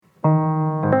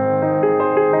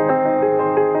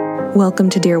Welcome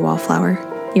to Dear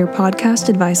Wallflower, your podcast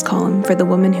advice column for the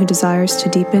woman who desires to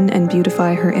deepen and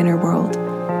beautify her inner world.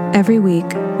 Every week,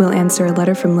 we'll answer a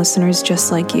letter from listeners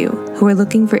just like you, who are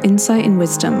looking for insight and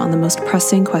wisdom on the most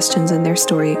pressing questions in their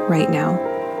story right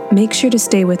now. Make sure to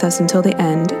stay with us until the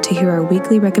end to hear our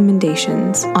weekly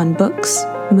recommendations on books,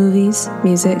 movies,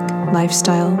 music,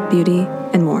 lifestyle, beauty,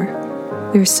 and more.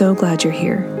 We're so glad you're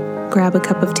here. Grab a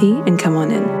cup of tea and come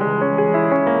on in.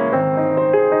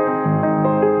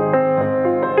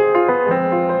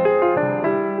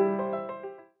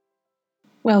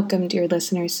 Welcome, dear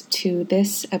listeners, to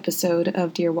this episode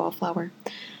of Dear Wallflower,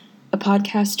 a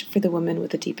podcast for the woman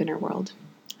with a deep inner world.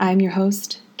 I'm your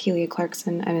host, Kelia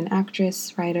Clarkson. I'm an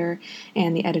actress, writer,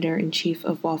 and the editor-in-chief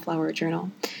of Wallflower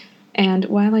Journal. And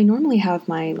while I normally have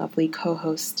my lovely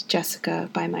co-host, Jessica,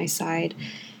 by my side,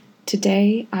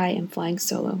 today I am flying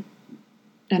solo,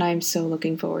 and I'm so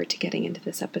looking forward to getting into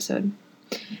this episode.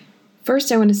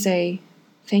 First, I want to say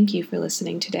thank you for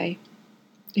listening today.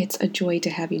 It's a joy to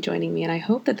have you joining me, and I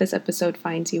hope that this episode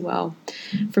finds you well.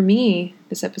 For me,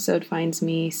 this episode finds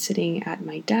me sitting at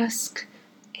my desk,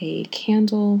 a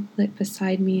candle lit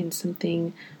beside me, and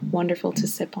something wonderful to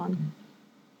sip on.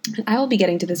 And I will be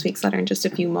getting to this week's letter in just a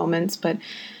few moments, but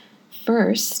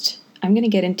first, I'm going to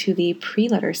get into the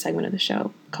pre-letter segment of the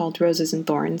show called Roses and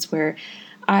Thorns, where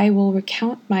I will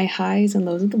recount my highs and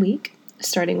lows of the week,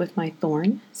 starting with my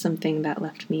thorn, something that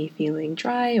left me feeling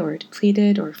dry or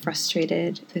depleted or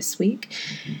frustrated this week,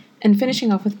 and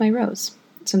finishing off with my rose,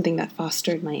 something that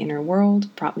fostered my inner world,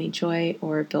 brought me joy,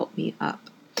 or built me up.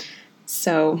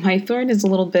 So my thorn is a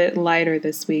little bit lighter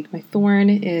this week. My thorn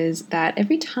is that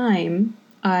every time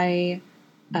I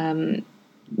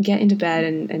get into bed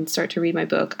and start to read my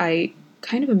book, I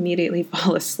kind of immediately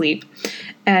fall asleep.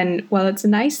 And while it's a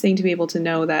nice thing to be able to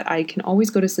know that I can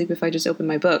always go to sleep if I just open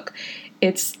my book,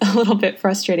 it's a little bit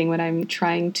frustrating when I'm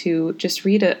trying to just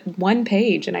read one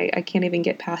page and I can't even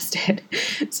get past it.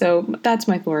 So that's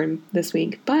my thorn this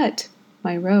week. But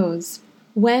my rose.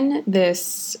 When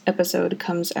this episode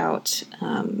comes out,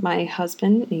 my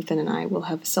husband, Nathan, and I will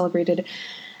have celebrated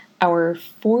our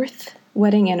 4th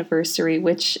wedding anniversary,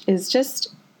 which is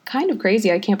just kind of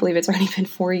crazy. I can't believe it's already been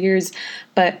 4 years.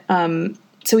 But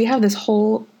so we have this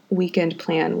whole weekend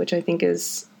plan, which I think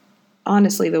is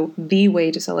honestly the way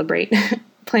to celebrate.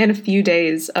 Plan a few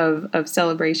days of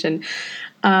celebration.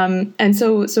 And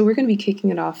so we're going to be kicking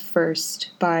it off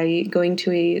first by going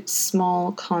to a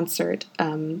small concert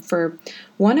for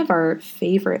one of our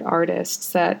favorite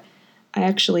artists that I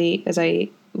actually, as I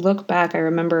look back, I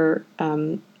remember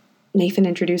Nathan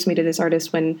introduced me to this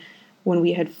artist when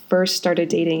we had first started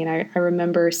dating, and I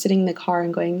remember sitting in the car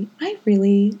and going, I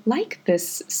really like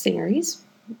this singer.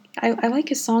 I like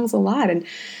his songs a lot. And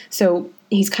so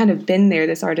he's kind of been there,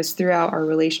 this artist, throughout our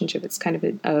relationship. It's kind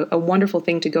of a wonderful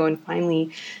thing to go and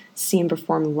finally see him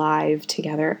perform live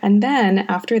together. And then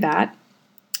after that,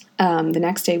 the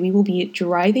next day, we will be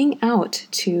driving out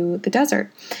to the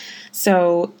desert.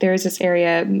 So there's this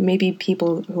area, maybe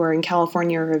people who are in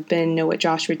California or have been know what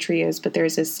Joshua Tree is, but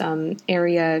there's this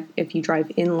area, if you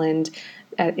drive inland,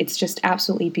 it's just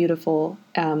absolutely beautiful,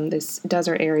 this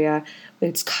desert area.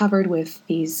 It's covered with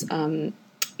these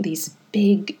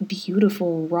big,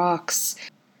 beautiful rocks.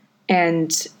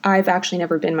 And I've actually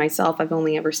never been myself. I've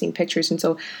only ever seen pictures. And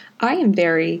so I am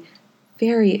very,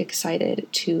 very excited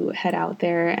to head out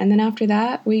there. And then after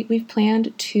that, we've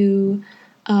planned to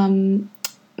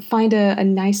find a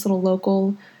nice little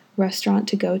local restaurant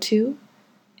to go to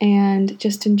and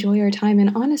just enjoy our time.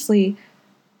 And honestly,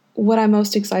 what I'm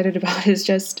most excited about is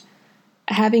just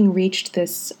having reached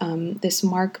this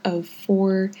mark of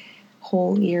 4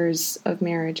 whole years of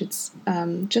marriage. It's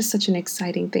just such an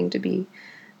exciting thing to be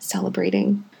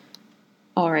celebrating.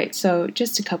 All right, so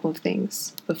just a couple of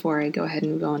things before I go ahead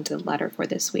and go on to the letter for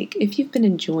this week. If you've been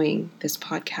enjoying this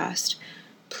podcast,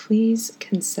 please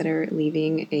consider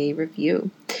leaving a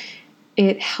review.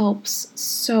 It helps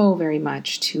so very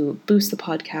much to boost the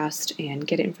podcast and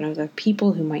get it in front of other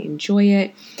people who might enjoy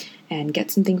it and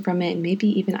get something from it, and maybe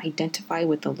even identify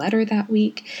with the letter that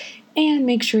week, and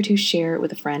make sure to share it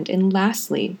with a friend. And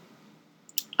lastly,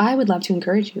 I would love to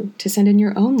encourage you to send in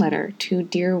your own letter to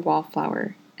Dear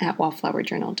Wallflower at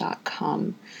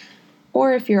wallflowerjournal.com.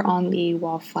 Or if you're on the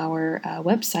Wallflower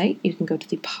website, you can go to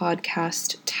the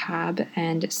podcast tab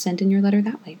and send in your letter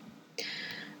that way.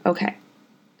 Okay,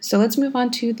 so let's move on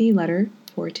to the letter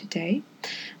for today,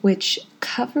 which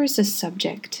covers the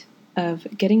subject of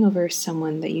getting over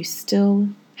someone that you still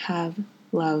have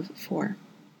love for.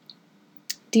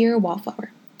 Dear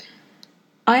Wallflower,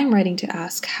 I am writing to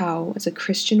ask how, as a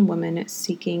Christian woman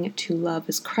seeking to love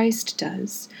as Christ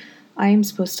does, I am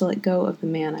supposed to let go of the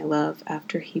man I love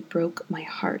after he broke my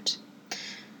heart.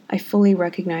 I fully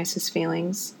recognize his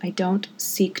failings. I don't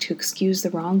seek to excuse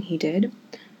the wrong he did.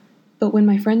 But when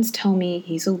my friends tell me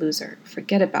he's a loser,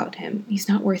 forget about him, he's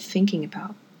not worth thinking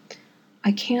about,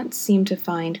 I can't seem to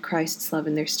find Christ's love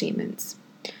in their statements.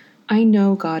 I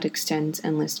know God extends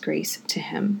endless grace to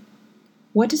him.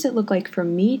 What does it look like for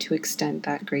me to extend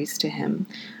that grace to him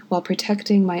while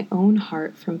protecting my own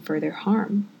heart from further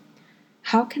harm?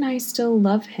 How can I still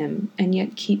love him and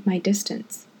yet keep my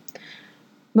distance?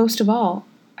 Most of all,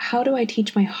 how do I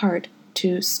teach my heart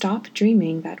to stop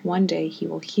dreaming that one day he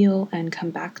will heal and come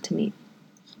back to me?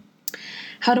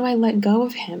 How do I let go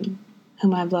of him,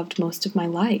 whom I've loved most of my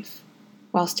life,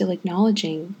 while still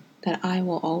acknowledging that I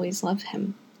will always love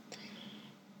him?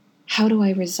 How do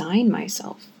I resign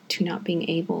myself to not being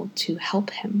able to help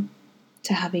him,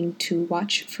 to having to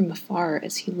watch from afar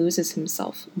as he loses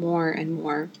himself more and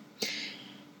more?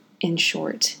 In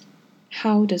short,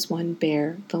 how does one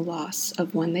bear the loss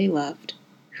of one they loved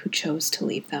who chose to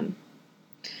leave them?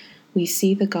 We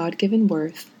see the God-given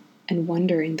worth and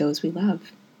wonder in those we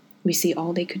love. We see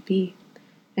all they could be,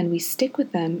 and we stick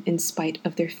with them in spite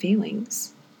of their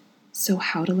failings. So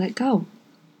how to let go?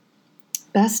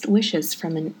 Best wishes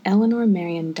from an Eleanor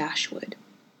Marion Dashwood.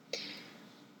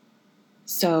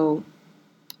 So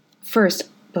first,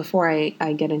 before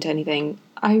I get into anything,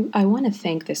 I want to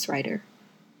thank this writer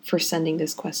for sending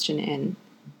this question in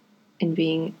and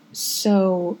being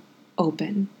so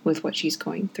open with what she's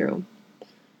going through.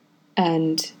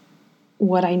 And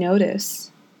what I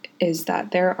notice is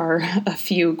that there are a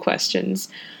few questions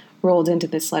rolled into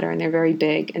this letter, and they're very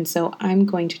big, and so I'm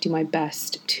going to do my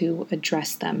best to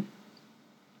address them.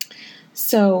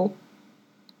 So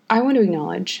I want to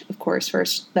acknowledge, of course,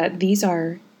 first, that these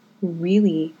are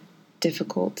really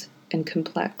difficult and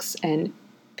complex and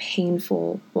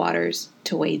painful waters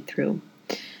to wade through.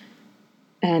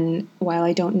 And while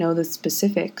I don't know the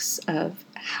specifics of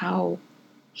how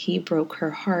he broke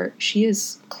her heart, she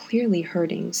is clearly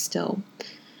hurting still.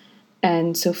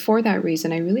 And so for that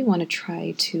reason, I really want to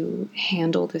try to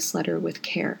handle this letter with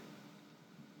care.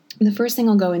 And the first thing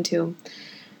I'll go into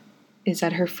is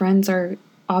that her friends are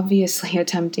obviously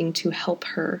attempting to help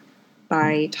her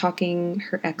by talking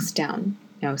her ex down,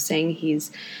 saying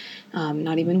he's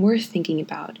not even worth thinking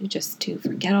about, just to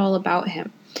forget all about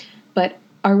him. But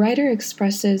our writer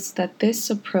expresses that this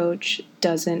approach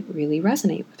doesn't really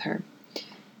resonate with her.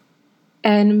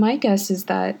 And my guess is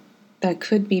that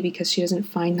could be because she doesn't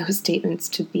find those statements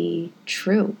to be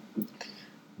true.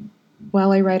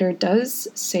 While our writer does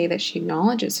say that she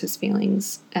acknowledges his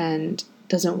feelings and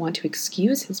doesn't want to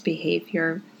excuse his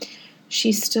behavior,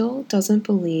 she still doesn't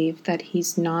believe that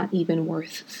he's not even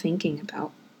worth thinking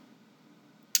about.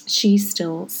 She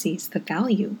still sees the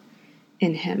value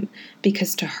in him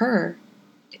because to her,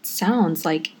 it sounds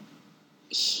like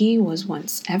he was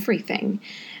once everything,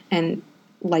 and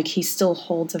like he still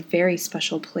holds a very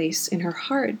special place in her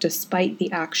heart despite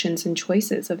the actions and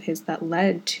choices of his that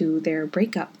led to their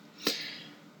breakup.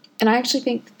 And I actually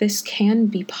think this can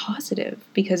be positive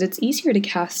because it's easier to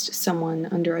cast someone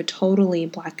under a totally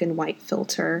black and white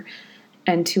filter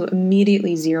and to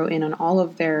immediately zero in on all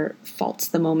of their faults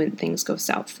the moment things go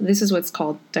south. This is what's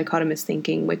called dichotomous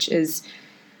thinking, which is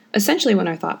essentially when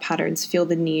our thought patterns feel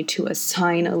the need to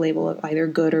assign a label of either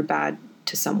good or bad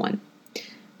to someone,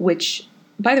 which,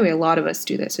 by the way, a lot of us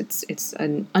do this. It's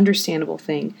an understandable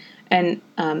thing. And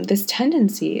this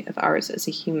tendency of ours as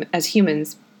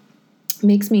humans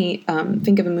makes me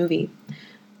think of a movie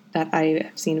that I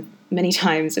have seen many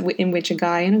times in which a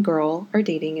guy and a girl are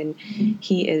dating and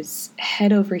he is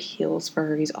head over heels for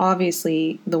her. He's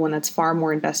obviously the one that's far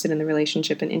more invested in the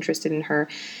relationship and interested in her.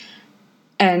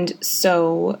 And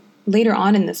so later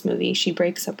on in this movie, she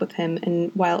breaks up with him.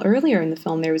 And while earlier in the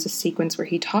film, there was a sequence where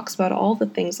he talks about all the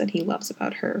things that he loves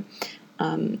about her.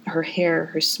 Her hair,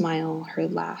 her smile, her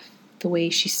laugh, the way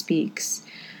she speaks.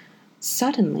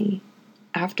 Suddenly,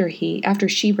 after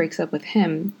she breaks up with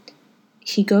him,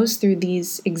 he goes through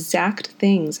these exact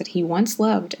things that he once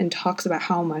loved and talks about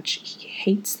how much he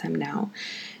hates them now.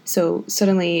 So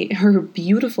suddenly her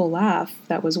beautiful laugh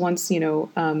that was once,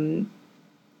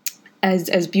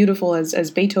 as beautiful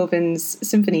as Beethoven's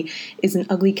symphony is an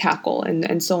ugly cackle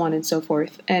and so on and so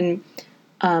forth. And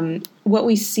what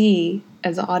we see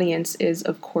as an audience is,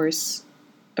 of course,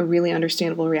 a really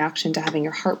understandable reaction to having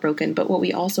your heart broken. But what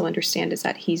we also understand is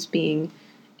that he's being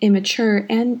immature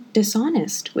and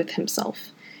dishonest with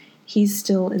himself. He's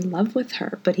still in love with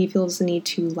her, but he feels the need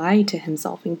to lie to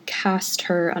himself and cast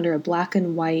her under a black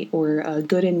and white or a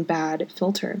good and bad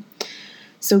filter.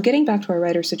 So getting back to our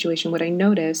writer's situation, what I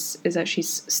notice is that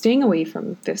she's staying away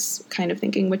from this kind of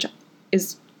thinking, which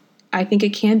I think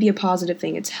it can be a positive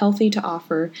thing. It's healthy to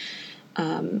offer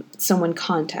someone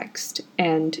context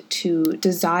and to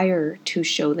desire to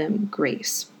show them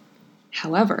grace.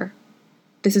 However,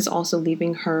 this is also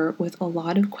leaving her with a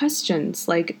lot of questions,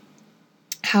 like,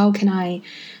 how can I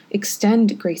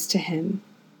extend grace to him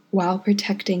while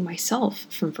protecting myself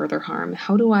from further harm?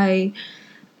 How do I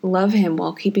love him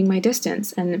while keeping my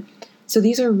distance? And so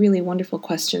these are really wonderful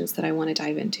questions that I want to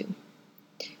dive into.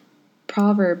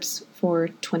 Proverbs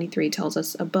 4:23 tells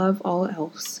us, above all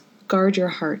else, guard your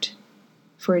heart,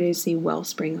 for it is the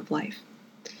wellspring of life.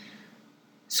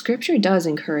 Scripture does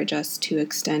encourage us to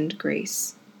extend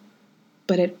grace,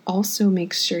 but it also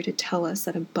makes sure to tell us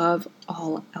that above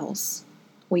all else,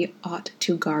 we ought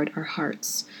to guard our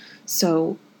hearts.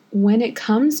 So when it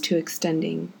comes to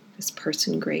extending this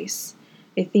person grace,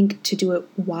 I think to do it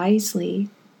wisely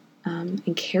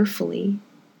and carefully,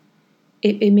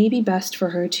 it may be best for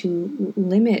her to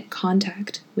limit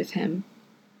contact with him.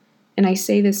 And I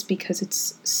say this because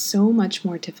it's so much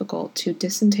more difficult to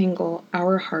disentangle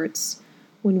our hearts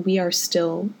when we are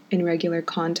still in regular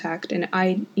contact. And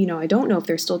I don't know if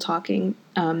they're still talking,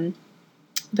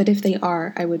 but if they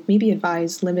are, I would maybe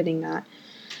advise limiting that.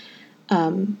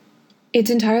 It's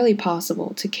entirely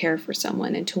possible to care for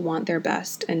someone and to want their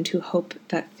best and to hope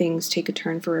that things take a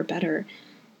turn for a better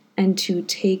and to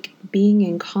take being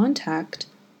in contact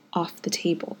off the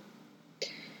table.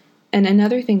 And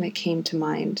another thing that came to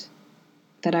mind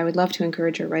that I would love to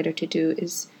encourage a writer to do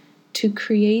is to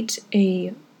create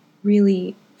a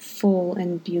really full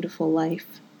and beautiful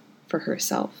life for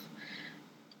herself.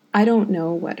 I don't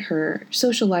know what her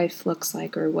social life looks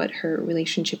like or what her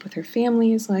relationship with her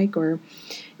family is like or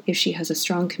if she has a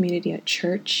strong community at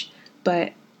church,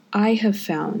 but I have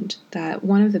found that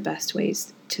one of the best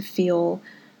ways to feel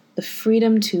the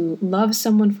freedom to love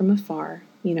someone from afar,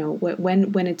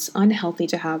 when it's unhealthy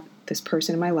to have this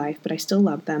person in my life, but I still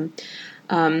love them,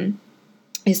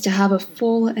 is to have a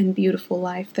full and beautiful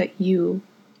life that you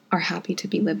are happy to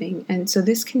be living. And so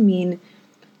this can mean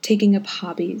taking up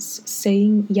hobbies,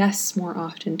 saying yes more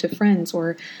often to friends,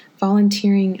 or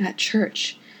volunteering at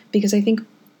church, because I think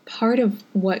part of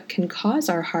what can cause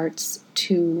our hearts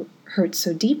to hurt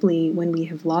so deeply when we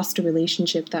have lost a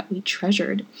relationship that we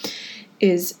treasured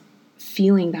is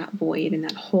feeling that void and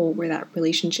that hole where that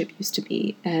relationship used to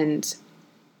be. And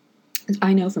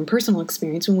I know from personal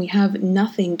experience, when we have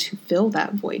nothing to fill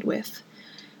that void with,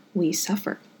 we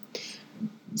suffer.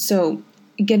 So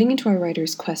getting into our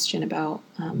writer's question about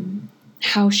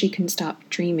how she can stop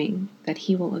dreaming that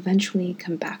he will eventually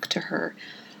come back to her,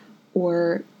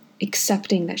 or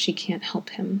accepting that she can't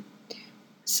help him,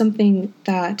 something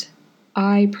that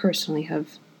I personally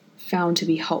have found to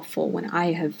be helpful when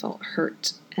I have felt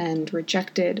hurt and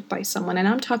rejected by someone. And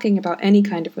I'm talking about any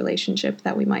kind of relationship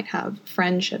that we might have,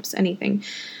 friendships, anything.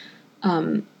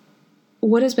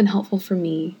 What has been helpful for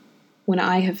me when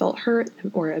I have felt hurt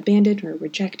or abandoned or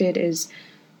rejected is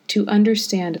to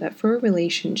understand that for a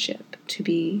relationship to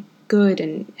be good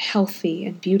and healthy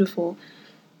and beautiful,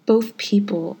 both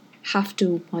people have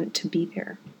to want to be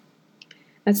there.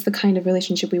 That's the kind of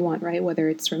relationship we want, right? Whether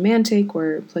it's romantic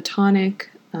or platonic,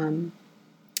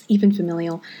 even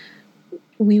familial.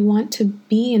 We want to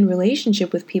be in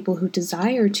relationship with people who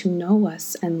desire to know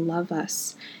us and love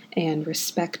us and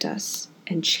respect us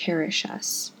and cherish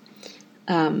us.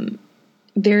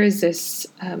 There is this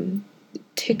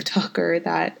TikToker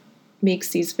that makes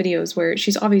these videos where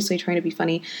she's obviously trying to be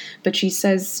funny, but she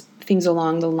says things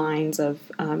along the lines of,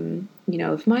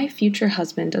 if my future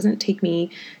husband doesn't take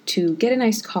me to get a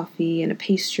nice coffee and a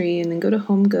pastry and then go to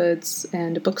Home Goods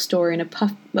and a bookstore and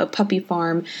a puppy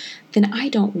farm, then I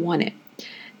don't want it.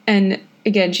 And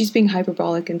again, she's being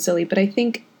hyperbolic and silly, but I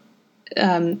think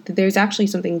there's actually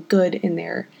something good in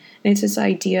there. And it's this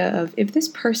idea of, if this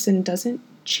person doesn't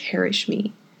cherish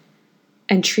me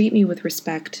and treat me with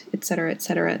respect,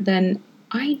 etc., then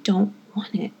I don't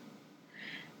want it.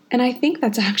 And I think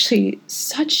that's actually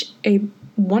such a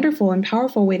wonderful and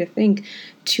powerful way to think,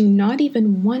 to not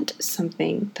even want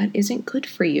something that isn't good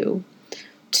for you,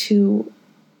 to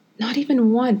not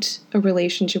even want a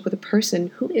relationship with a person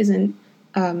who isn't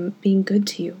being good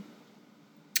to you.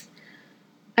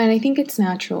 And I think it's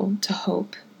natural to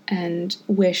hope and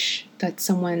wish that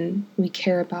someone we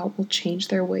care about will change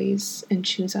their ways and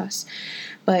choose us.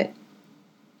 But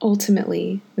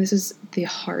ultimately, this is the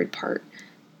hard part.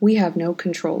 We have no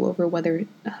control over whether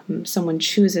someone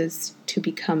chooses to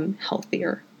become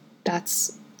healthier.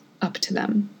 That's up to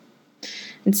them.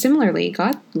 And similarly,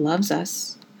 God loves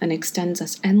us and extends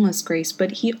us endless grace,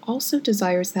 but he also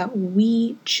desires that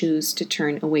we choose to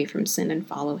turn away from sin and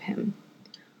follow him.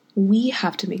 We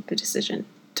have to make the decision.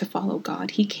 to follow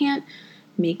God. He can't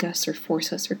make us or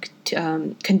force us or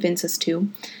convince us to.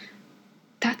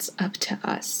 That's up to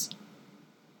us.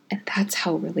 And that's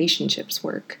how relationships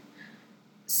work.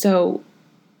 So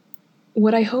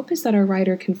what I hope is that our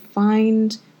writer can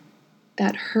find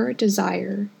that her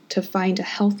desire to find a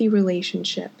healthy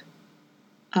relationship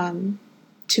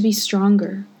to be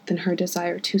stronger than her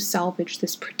desire to salvage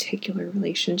this particular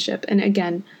relationship. And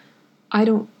again, I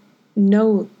don't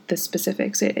know the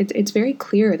specifics. It's very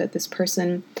clear that this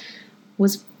person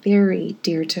was very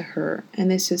dear to her,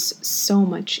 and this is so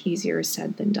much easier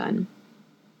said than done.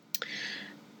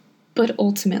 But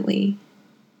ultimately,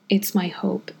 it's my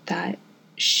hope that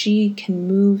she can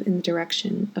move in the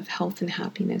direction of health and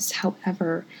happiness,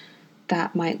 however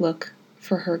that might look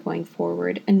for her going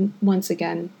forward. And once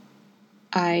again,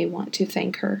 I want to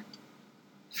thank her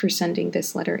for sending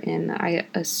this letter in. I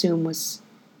assume was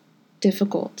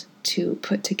difficult to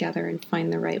put together and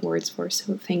find the right words for,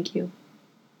 so thank you.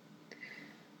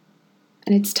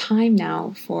 And it's time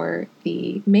now for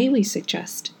the May We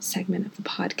Suggest segment of the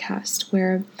podcast,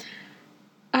 where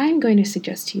I'm going to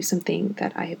suggest to you something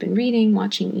that I have been reading,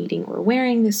 watching, eating, or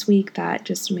wearing this week that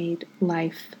just made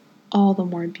life all the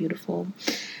more beautiful.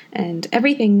 And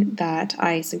everything that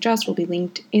I suggest will be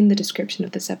linked in the description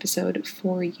of this episode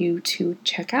for you to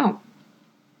check out.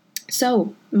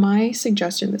 So, my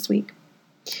suggestion this week.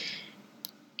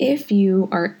 If you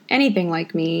are anything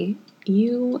like me,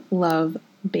 you love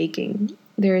baking.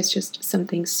 There is just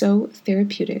something so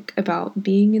therapeutic about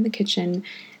being in the kitchen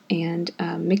and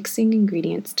mixing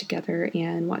ingredients together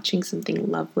and watching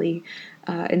something lovely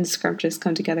and scrumptious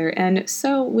come together. And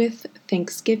so with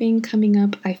Thanksgiving coming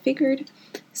up, I figured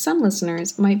some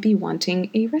listeners might be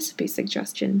wanting a recipe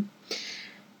suggestion.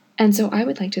 And so I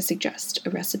would like to suggest a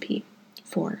recipe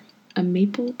for a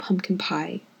maple pumpkin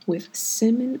pie with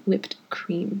cinnamon whipped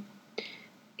cream.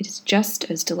 It is just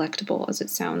as delectable as it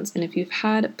sounds, and if you've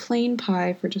had plain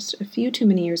pie for just a few too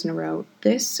many years in a row,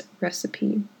 this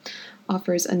recipe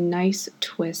offers a nice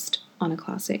twist on a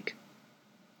classic.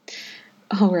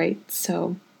 All right,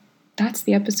 so that's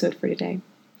the episode for today.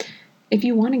 If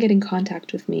you want to get in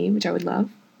contact with me, which I would love,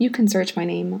 you can search my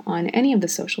name on any of the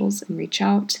socials and reach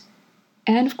out.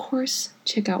 And of course,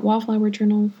 check out Wallflower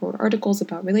Journal for articles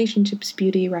about relationships,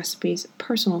 beauty, recipes,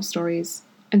 personal stories,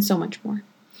 and so much more.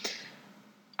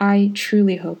 I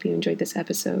truly hope you enjoyed this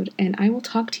episode, and I will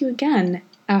talk to you again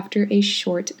after a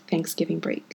short Thanksgiving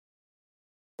break.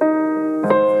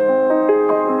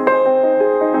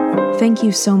 Thank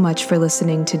you so much for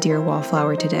listening to Dear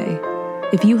Wallflower today.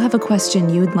 If you have a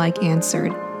question you'd like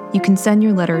answered, you can send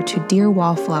your letter to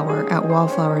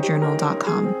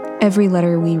dearwallflower@wallflowerjournal.com. Every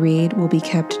letter we read will be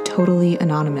kept totally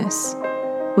anonymous.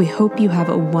 We hope you have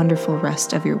a wonderful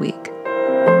rest of your week.